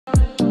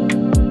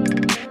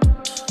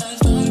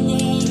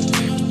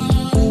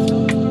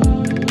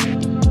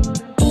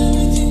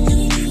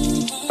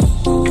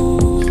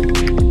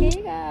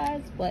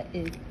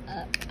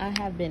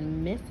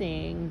been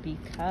missing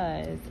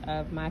because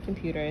of my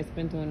computer. It's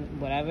been doing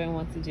whatever it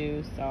wants to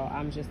do, so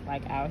I'm just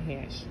like out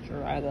here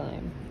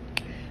struggling.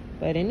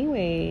 But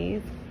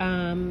anyways,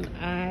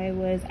 I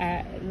was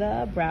at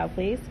the brow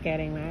place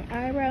getting my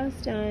eyebrows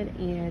done,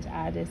 and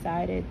I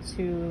decided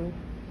to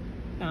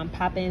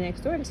pop in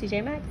next door to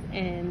TJ Maxx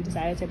and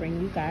decided to bring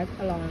you guys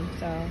along.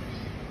 So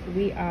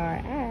we are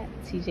at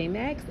TJ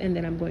Maxx, and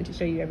then I'm going to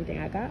show you everything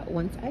I got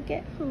once I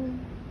get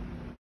home.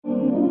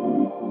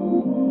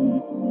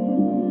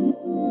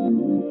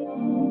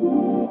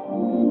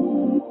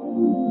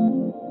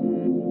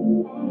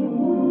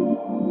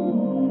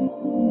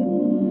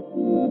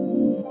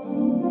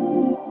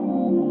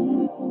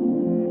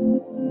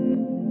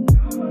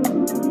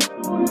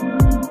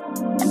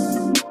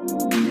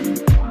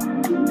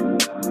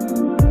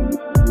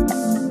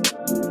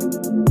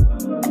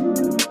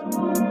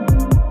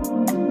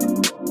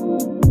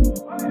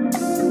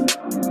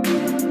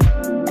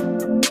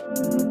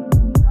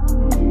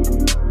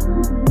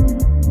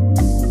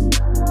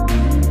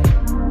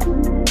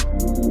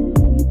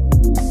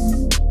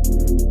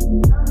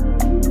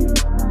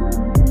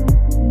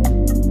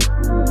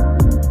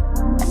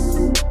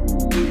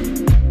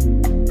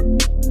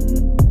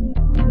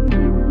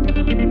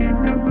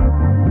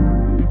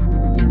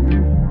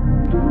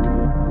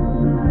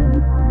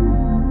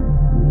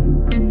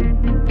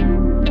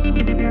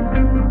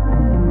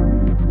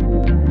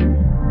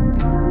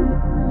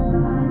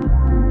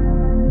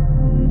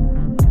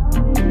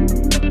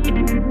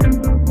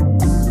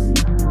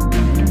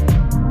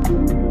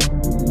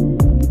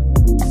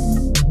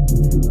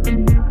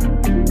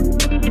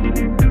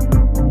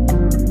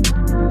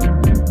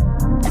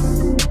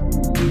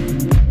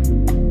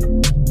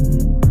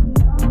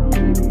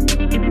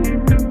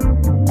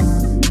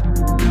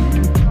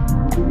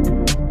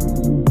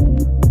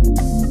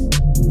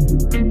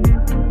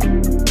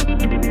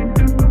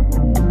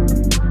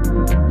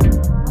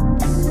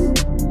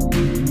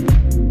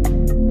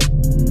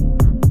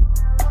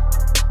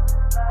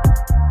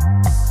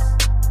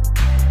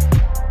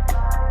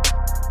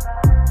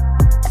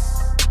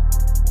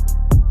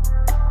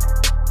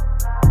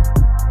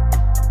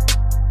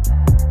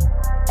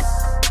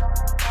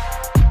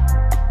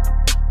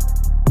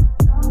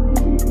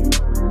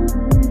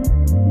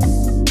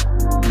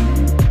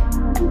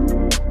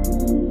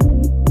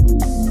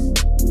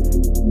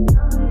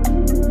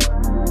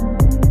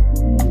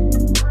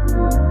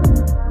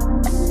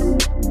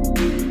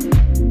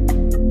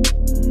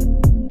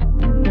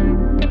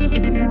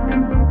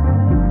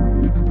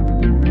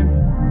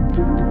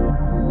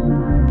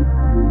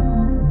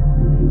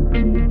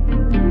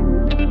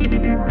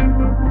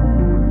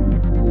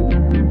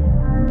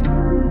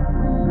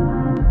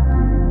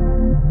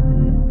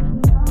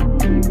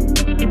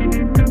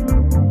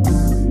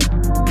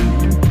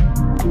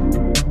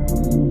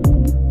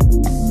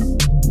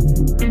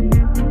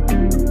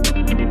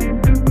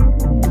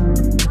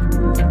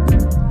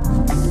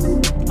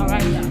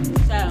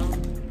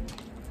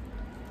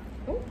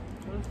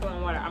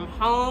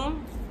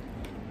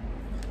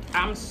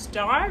 I'm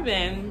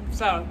starving.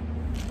 So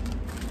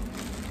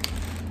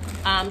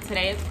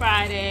today is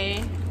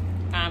Friday.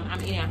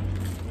 I'm eating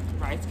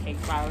rice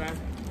cake powder.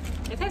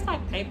 It tastes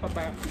like paper,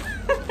 but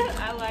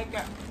I like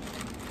it.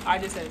 I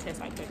just said it tastes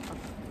like paper.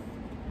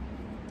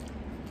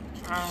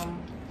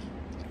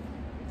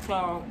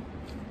 So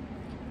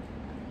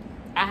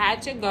I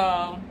had to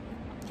go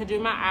to do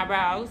my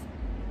eyebrows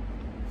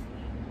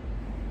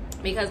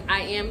because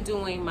I am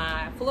doing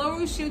my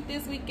floral shoot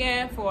this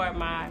weekend for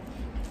my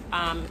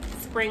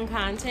spring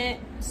content.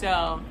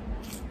 So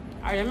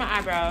I did my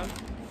eyebrows,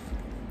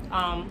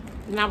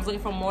 and I was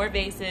looking for more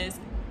vases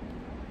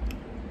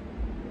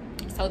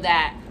so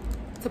that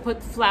to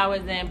put the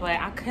flowers in, but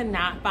I could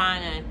not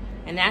find them,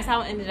 and that's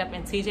how I ended up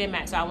in TJ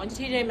Maxx. So I went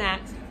to TJ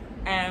Maxx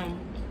and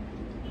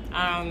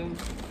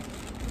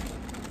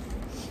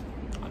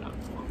hold on.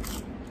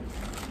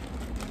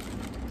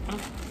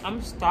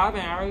 I'm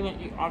starving. I already went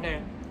to eat all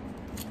day.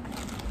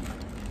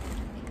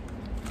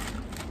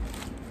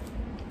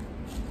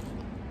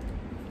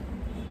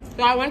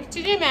 So I went to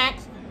TJ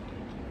Maxx,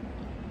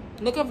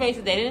 looking for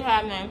vases. They didn't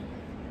have them.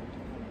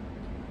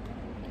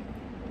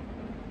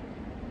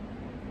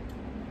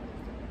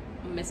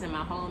 I'm missing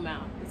my whole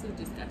mouth. This is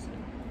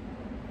disgusting.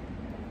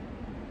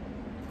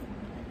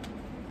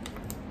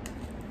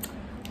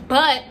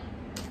 But,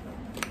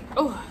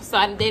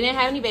 they didn't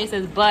have any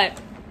vases,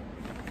 but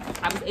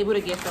I was able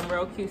to get some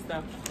real cute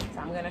stuff. So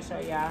I'm gonna show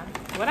y'all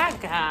what I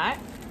got.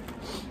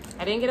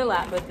 I didn't get a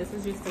lot, but this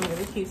is just some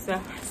really cute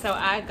stuff. So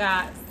I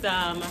got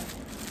some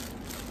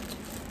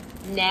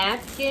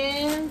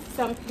napkins,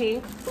 some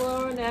pink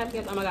floral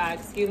napkins. Oh my god,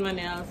 excuse my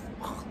nails.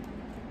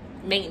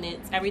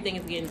 Maintenance, everything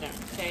is getting done.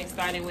 Okay,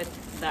 starting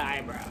with the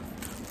eyebrow.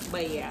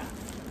 But yeah,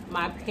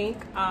 my pink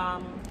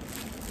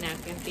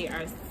napkins, they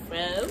are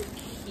so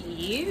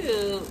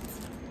cute.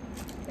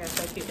 They're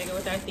so cute. They go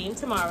with our theme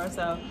tomorrow,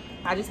 so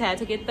I just had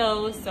to get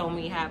those so when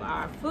we have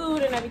our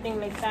food and everything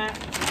like that.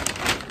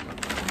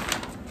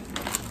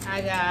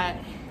 I got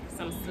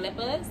some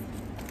slippers,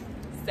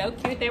 So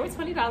cute. They were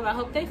 $20. I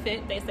hope they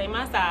fit. They say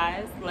my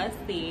size. Let's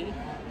see.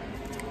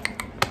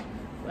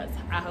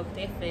 I hope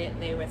they fit.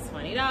 They were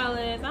 $20.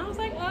 I was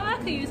like, oh, I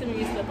could use some of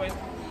these slippers.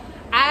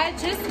 I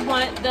just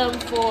want them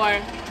for,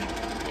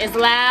 it's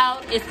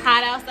loud, it's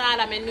hot outside,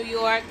 I'm in New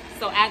York,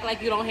 so act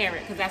like you don't hear it,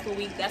 because that's what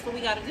we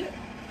gotta do.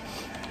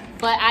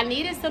 But I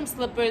needed some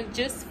slippers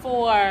just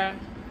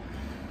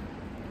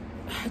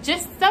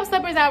some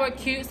slippers that were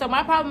cute. So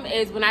my problem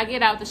is when I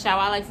get out the shower,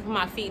 I like to put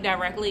my feet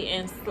directly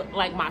in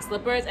like my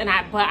slippers,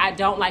 but I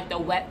don't like the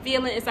wet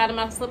feeling inside of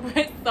my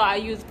slippers. So I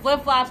use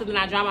flip-flops, and then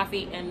I dry my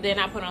feet, and then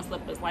I put on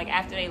slippers like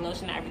after they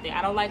lotion and everything.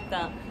 I don't like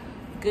the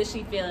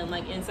gushy feeling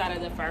like inside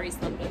of the furry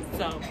slippers.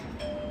 So,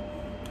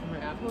 oh my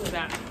God, who is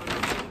that?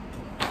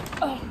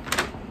 Oh.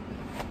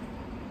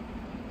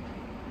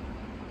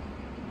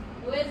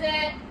 Who is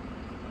it?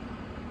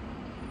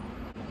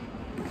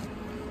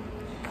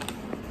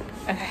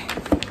 Okay,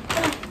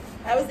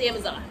 that was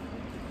Amazon.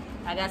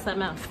 I got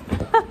something else.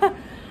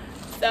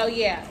 So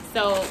yeah,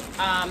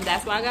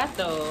 that's why I got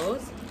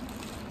those.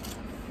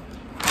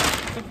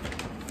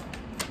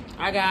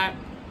 I got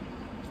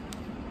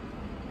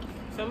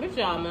some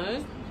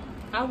pajamas.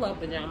 I love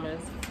pajamas.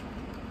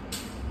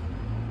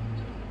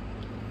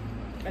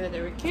 I thought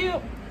they were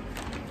cute.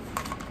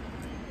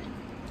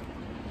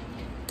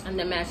 And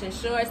the matching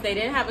shorts. They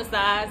didn't have a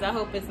size. I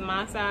hope it's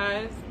my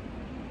size.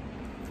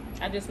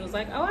 I just was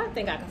like, oh, I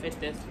think I can fit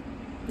this.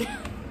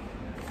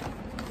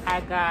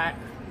 I got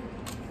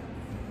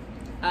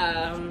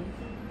an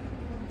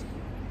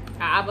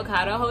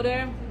avocado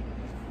holder.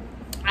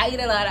 I eat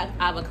a lot of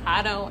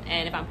avocado,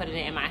 and if I'm putting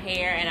it in my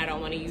hair and I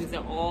don't want to use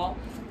it all,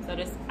 so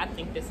I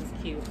think this is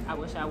cute. I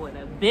wish I would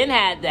have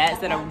had that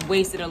instead of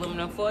wasting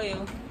aluminum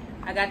foil.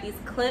 I got these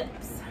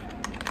clips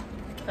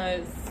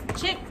because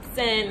chips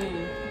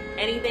and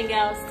anything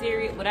else,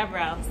 cereal, whatever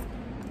else,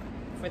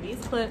 for these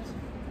clips.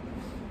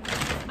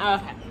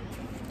 Okay,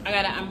 I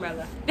got an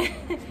umbrella.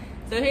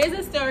 So here's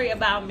a story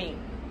about me.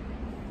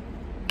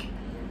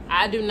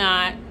 I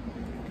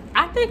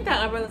think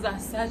that umbrellas are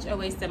such a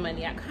waste of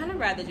money. I kind of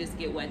rather just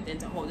get wet than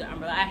to hold the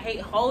umbrella. I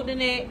hate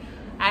holding it.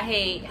 I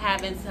hate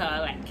having to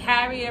like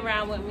carry it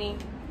around with me.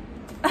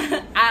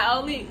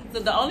 So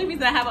the only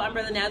reason I have an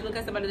umbrella now is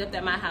because somebody left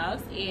at my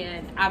house,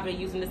 and I've been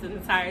using this the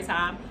entire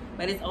time,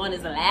 but it's on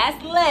its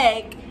last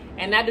leg,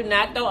 and I do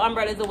not throw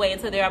umbrellas away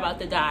until they're about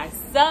to die.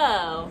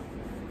 So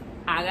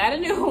I got a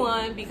new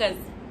one because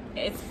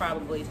it's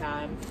probably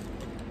time.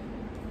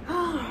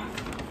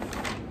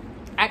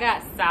 I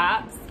got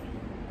socks.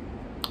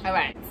 All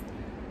right,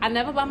 I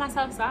never buy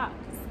myself socks.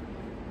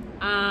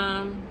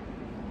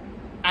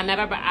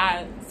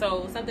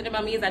 So something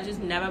about me is I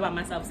just never buy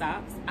myself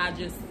socks. I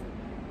just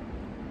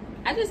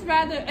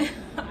rather,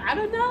 I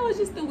don't know, it's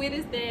just the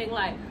weirdest thing.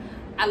 Like,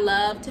 I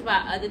love to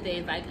buy other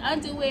things like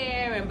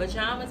underwear and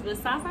pajamas, but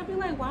socks, I'd be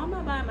like, why am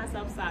I buying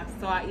myself socks?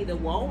 So I either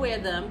won't wear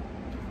them,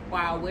 or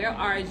I'll wear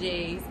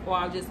RJs, or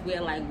I'll just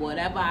wear like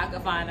whatever I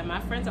can find. And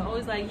my friends are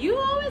always like, you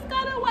always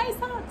got on white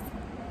socks.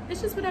 It's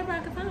just whatever I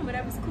can find,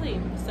 whatever's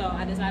clean. So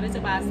I decided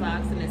to buy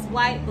socks, and it's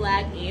white,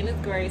 black, and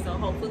it's gray. So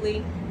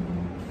hopefully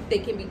they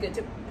can be good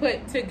to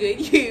put to good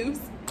use.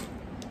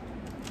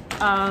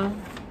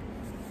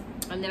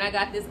 And then I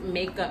got this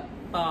makeup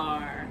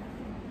bar.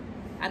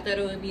 I thought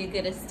it would be a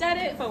good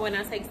aesthetic for when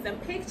I take some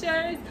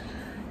pictures.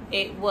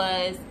 It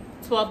was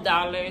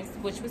 $12,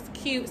 which was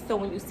cute. So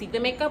when you see the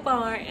makeup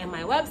bar and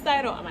my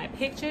website or on my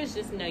pictures,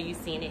 just know you've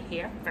seen it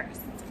here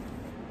first.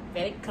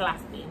 Very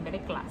classy, very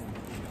classy.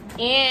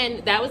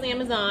 And that was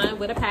Amazon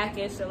with a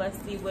package, so let's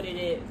see what it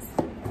is.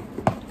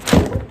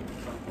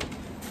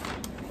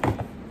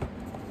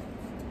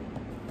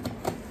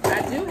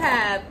 I do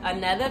have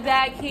another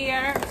bag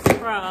here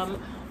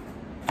from,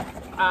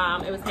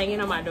 it was hanging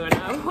on my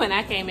doorknob when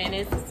I came in.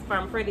 It's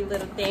from Pretty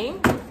Little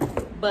Thing.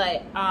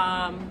 But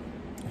I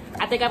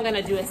think I'm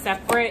gonna do a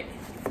separate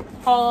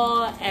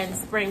haul and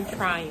spring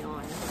try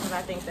on, because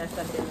I think that's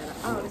something that,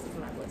 oh, this is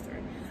my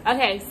glycerin.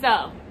 Okay,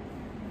 so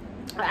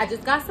I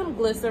just got some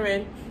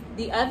glycerin.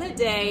 The other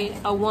day,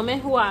 a woman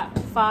who I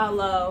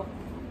follow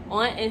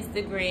on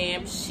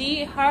Instagram,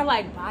 her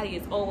like body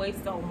is always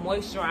so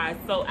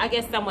moisturized. So I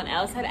guess someone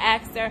else had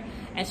asked her,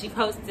 and she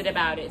posted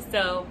about it.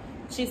 So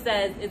she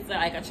says it's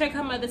like a trick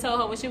her mother told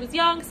her when she was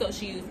young. So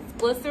she uses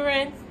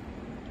glycerin,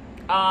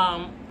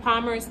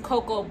 Palmer's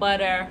cocoa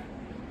butter,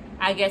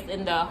 I guess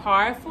in the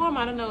hard form.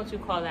 I don't know what you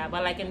call that,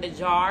 but like in the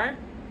jar,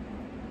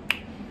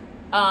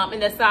 in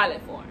the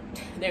solid form.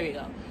 There you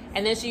go.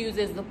 And then she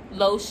uses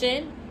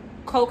lotion,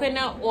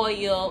 coconut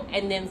oil,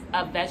 and then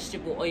a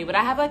vegetable oil. But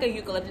I have like a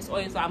eucalyptus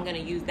oil, so I'm gonna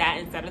use that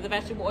instead of the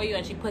vegetable oil.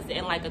 And she puts it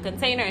in like a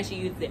container, and she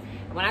uses it.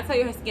 And when I tell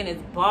you her skin is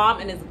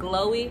bomb and it's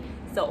glowy,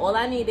 so all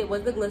I needed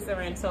was the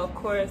glycerin. So of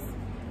course,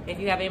 if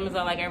you have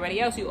Amazon like everybody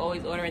else, you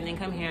always order and then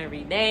come here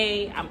every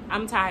day.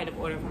 I'm tired of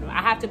ordering from them.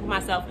 I have to put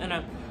myself in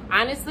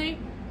honestly,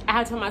 I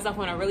have to put myself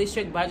on a really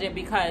strict budget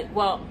because,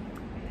 well,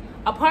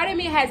 a part of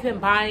me has been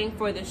buying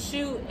for the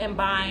shoot and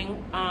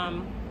buying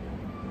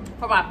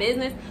for my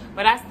business,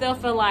 but I still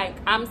feel like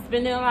I'm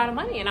spending a lot of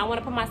money and I want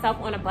to put myself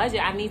on a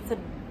budget. I need to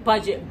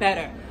budget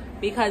better.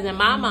 Because in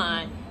my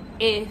mind,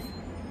 if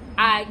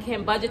I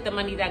can budget the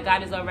money that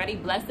God is already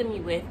blessing me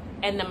with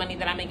and the money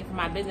that I'm making for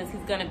my business,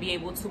 he's going to be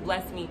able to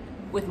bless me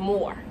with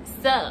more.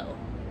 So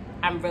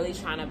I'm really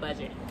trying to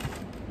budget.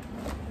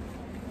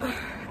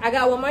 I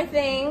got one more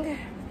thing,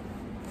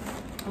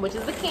 which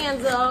is the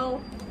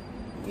candle.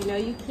 You know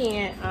you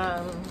can't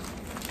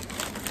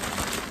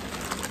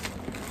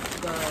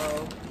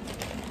go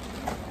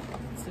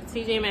to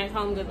TJ Maxx,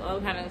 Home Goods,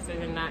 all kind of stuff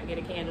and not get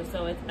a candle.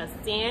 So it's a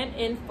Stand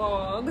in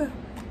Fog.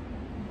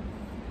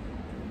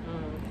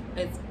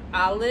 It's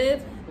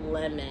olive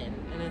lemon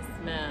and it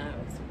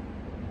smells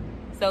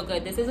so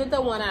good. This isn't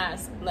the one I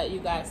let you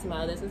guys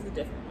smell. This is a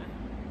different one.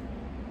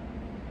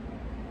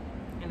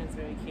 And it's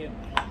very cute.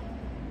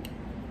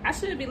 I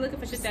should be looking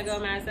for shit that go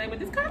my aesthetic, but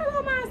this kind of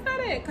go my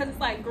aesthetic because it's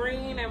like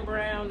green and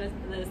brown. The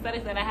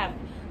aesthetics that I have,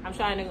 I'm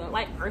trying to go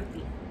like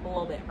earthy, a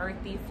little bit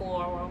earthy,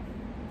 floral.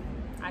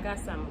 I got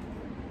some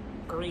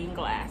green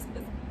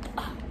glasses.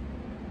 Oh,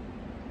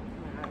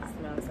 it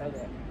smells so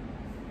good.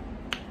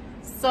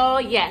 So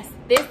yes,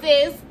 this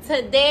is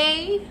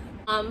today.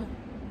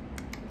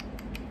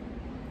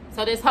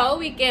 So this whole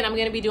weekend, I'm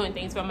gonna be doing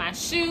things for my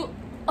shoot.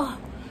 I'm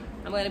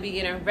gonna be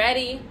getting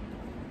ready.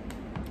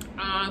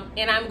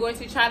 And I'm going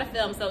to try to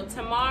film. So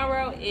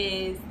tomorrow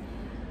is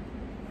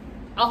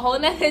a whole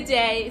nother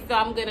day. So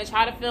I'm gonna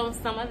try to film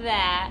some of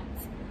that.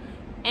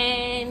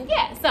 And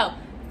yeah, so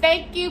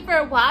thank you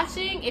for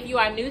watching. If you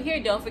are new here,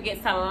 don't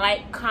forget to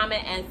like,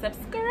 comment, and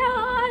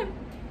subscribe.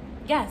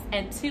 Yes,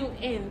 and tune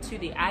in to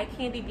the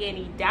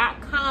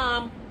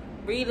iCandyDanie.com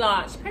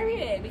relaunch,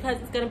 period,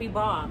 because it's gonna be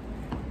bomb.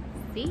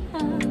 See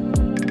ya.